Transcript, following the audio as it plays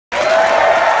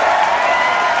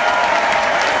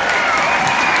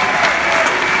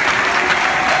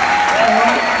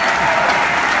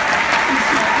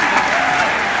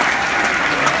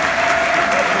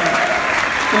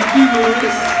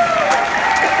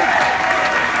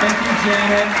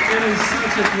Janet. It is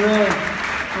such a thrill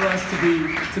for us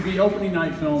to be opening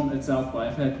night film at South by.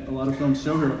 I've had a lot of films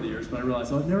show here over the years, but I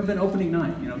realized I've never been opening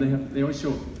night. You know, they always show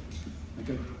like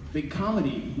a big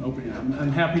comedy opening night.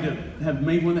 I'm happy to have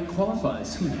made one that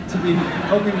qualifies to be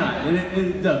opening night, and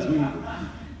it does.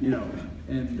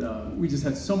 We just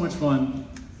had so much fun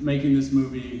making this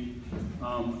movie.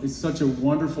 It's such a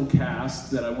wonderful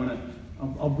cast that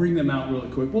I'll bring them out really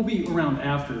quick. We'll be around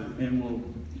after, and we'll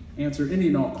answer any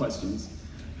and all questions.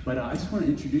 But I just want to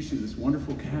introduce you to this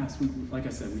wonderful cast. Like I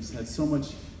said, we just had so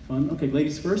much fun. Okay,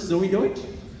 ladies first. Zoe Deutsch.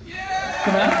 Yeah!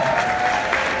 Come out.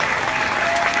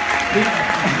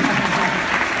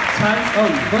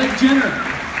 Blake Jenner.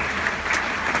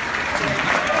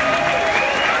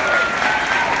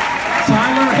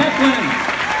 Tyler Hecklin.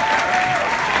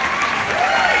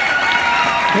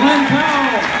 Glenn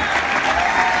Powell.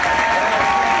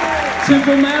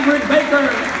 Temple Maverick Baker.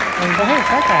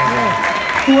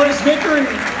 Forrest Vickery.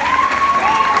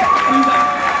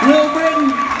 Will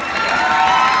Britton.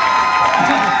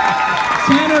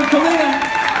 Tanner Kalina.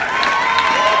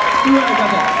 Who else got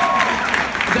that?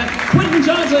 Is that Quentin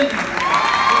Johnson?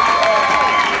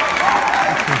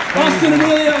 Austin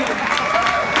Emilio.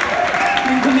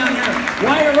 You can come down here.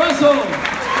 Wyatt Russell.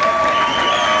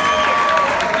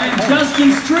 And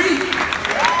Justin Street.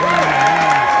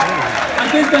 I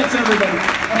think that's everybody.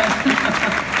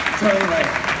 Totally right.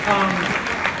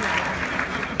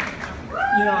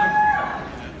 You know, I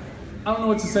don't know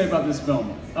what to say about this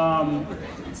film.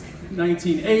 It's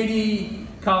 1980,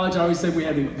 college. I always said we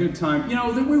had a good time. You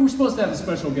know, we were supposed to have a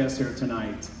special guest here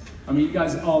tonight. I mean, you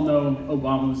guys all know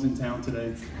Obama was in town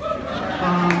today.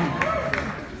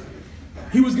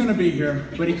 He was going to be here,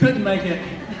 but he couldn't make it.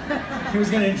 He was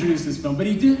going to introduce this film, but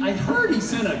he did. I heard he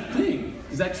sent a thing.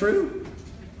 Is that true?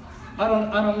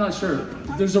 I'm not sure.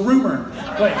 There's a rumor.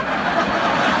 Wait.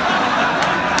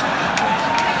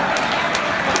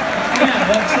 Yeah,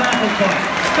 that traffic cone.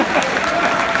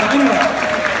 So anyway,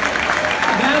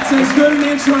 that's as good an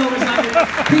intro as I did.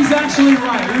 He's actually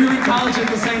right. We were in college at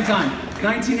the same time.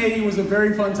 1980 was a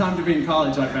very fun time to be in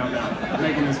college, I found out,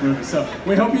 making this movie. So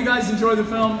we hope you guys enjoy the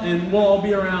film, and we'll all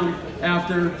be around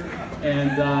after.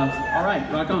 And all right,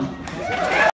 rock on.